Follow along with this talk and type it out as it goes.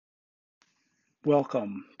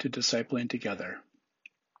Welcome to Discipling Together,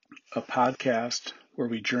 a podcast where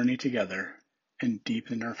we journey together and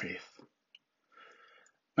deepen our faith.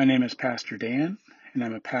 My name is Pastor Dan, and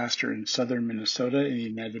I'm a pastor in southern Minnesota in the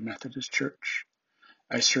United Methodist Church.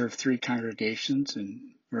 I serve 3 congregations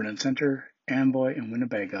in Vernon Center, Amboy, and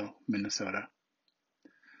Winnebago, Minnesota.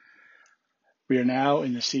 We are now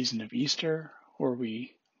in the season of Easter, where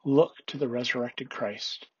we look to the resurrected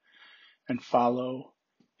Christ and follow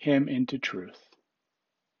him into truth.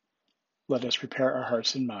 Let us prepare our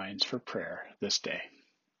hearts and minds for prayer this day.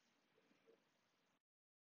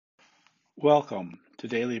 Welcome to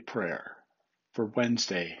Daily Prayer for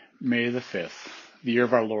Wednesday, May the 5th, the year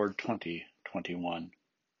of our Lord 2021.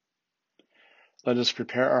 Let us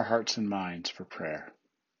prepare our hearts and minds for prayer.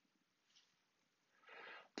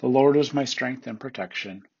 The Lord is my strength and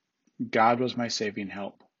protection. God was my saving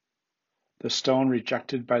help. The stone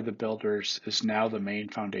rejected by the builders is now the main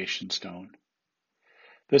foundation stone.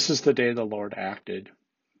 This is the day the Lord acted.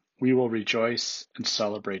 We will rejoice and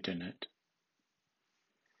celebrate in it.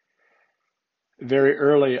 Very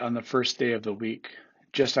early on the first day of the week,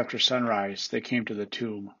 just after sunrise, they came to the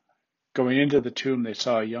tomb. Going into the tomb, they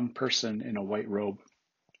saw a young person in a white robe.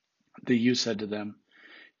 The youth said to them,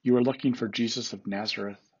 "You are looking for Jesus of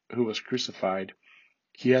Nazareth, who was crucified.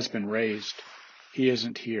 He has been raised. He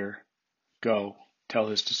isn't here. Go, tell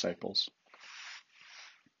his disciples."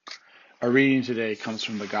 Our reading today comes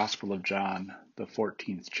from the Gospel of John, the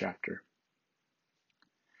 14th chapter.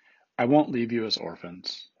 I won't leave you as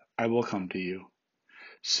orphans. I will come to you.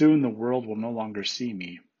 Soon the world will no longer see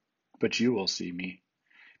me, but you will see me.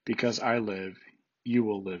 Because I live, you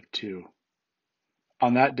will live too.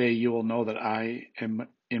 On that day you will know that I am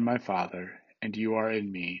in my Father, and you are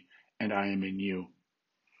in me, and I am in you.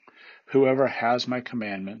 Whoever has my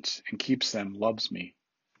commandments and keeps them loves me.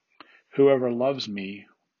 Whoever loves me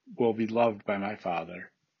will be loved by my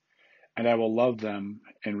Father, and I will love them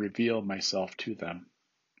and reveal myself to them.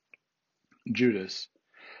 Judas,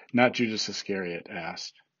 not Judas Iscariot,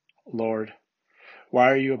 asked, "Lord,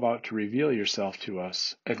 why are you about to reveal yourself to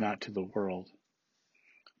us and not to the world?"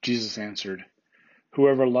 Jesus answered,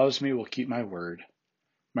 "Whoever loves me will keep my word.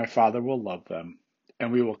 My Father will love them,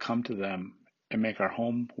 and we will come to them and make our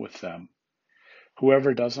home with them.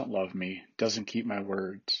 Whoever doesn't love me doesn't keep my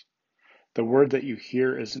words. The word that you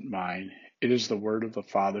hear isn't mine. It is the word of the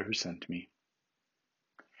Father who sent me.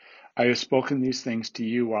 I have spoken these things to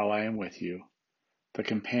you while I am with you. The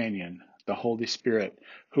companion, the Holy Spirit,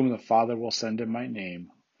 whom the Father will send in my name,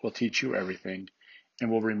 will teach you everything and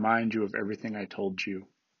will remind you of everything I told you.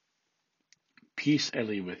 Peace I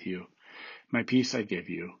leave with you. My peace I give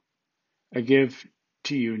you. I give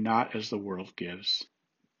to you not as the world gives.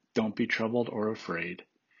 Don't be troubled or afraid.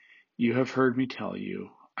 You have heard me tell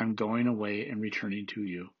you, I'm going away and returning to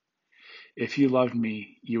you. If you loved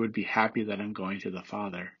me, you would be happy that I'm going to the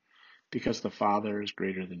Father, because the Father is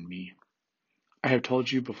greater than me. I have told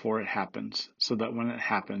you before it happens, so that when it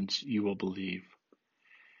happens, you will believe.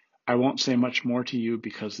 I won't say much more to you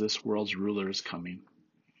because this world's ruler is coming.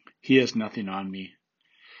 He has nothing on me.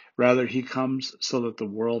 Rather, he comes so that the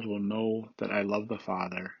world will know that I love the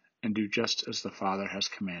Father and do just as the Father has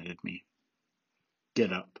commanded me.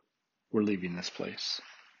 Get up. We're leaving this place.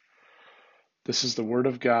 This is the word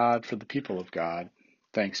of God for the people of God.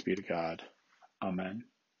 Thanks be to God. Amen.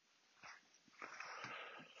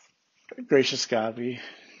 Gracious God, we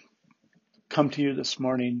come to you this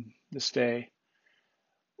morning, this day,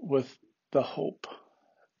 with the hope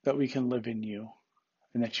that we can live in you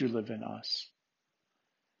and that you live in us.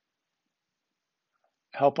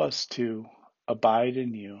 Help us to abide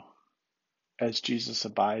in you as Jesus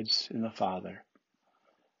abides in the Father,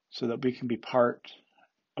 so that we can be part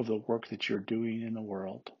of the work that you're doing in the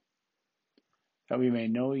world, that we may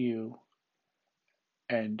know you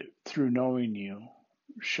and through knowing you,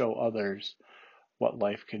 show others what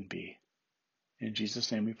life can be. In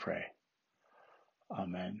Jesus' name we pray.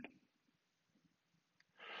 Amen.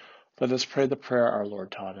 Let us pray the prayer our Lord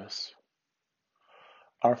taught us.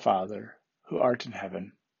 Our Father, who art in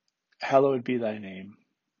heaven, hallowed be thy name.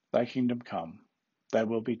 Thy kingdom come, thy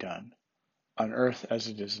will be done, on earth as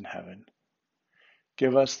it is in heaven.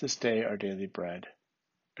 Give us this day our daily bread,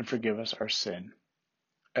 and forgive us our sin,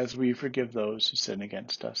 as we forgive those who sin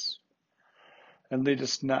against us. And lead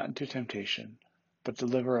us not into temptation, but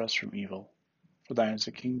deliver us from evil. For thine is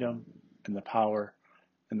the kingdom, and the power,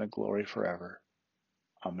 and the glory forever.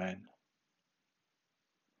 Amen.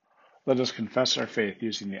 Let us confess our faith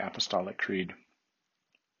using the Apostolic Creed.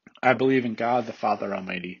 I believe in God, the Father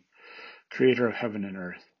Almighty, creator of heaven and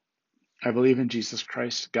earth. I believe in Jesus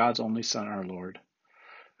Christ, God's only Son, our Lord,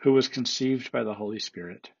 who was conceived by the Holy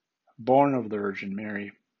Spirit, born of the Virgin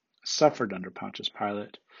Mary, suffered under Pontius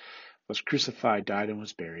Pilate, was crucified, died, and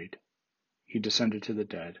was buried. He descended to the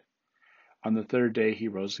dead. On the third day he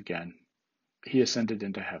rose again. He ascended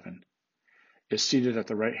into heaven, is seated at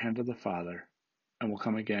the right hand of the Father, and will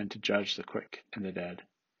come again to judge the quick and the dead.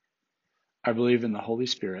 I believe in the Holy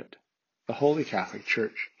Spirit, the Holy Catholic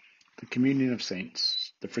Church, the communion of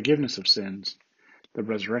saints, the forgiveness of sins, the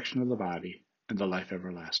resurrection of the body, and the life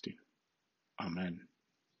everlasting. Amen.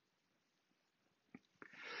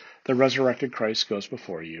 The resurrected Christ goes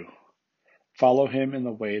before you. Follow him in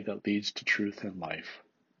the way that leads to truth and life.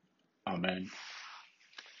 Amen.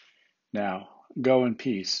 Now, go in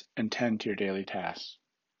peace and tend to your daily tasks.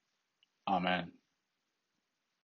 Amen.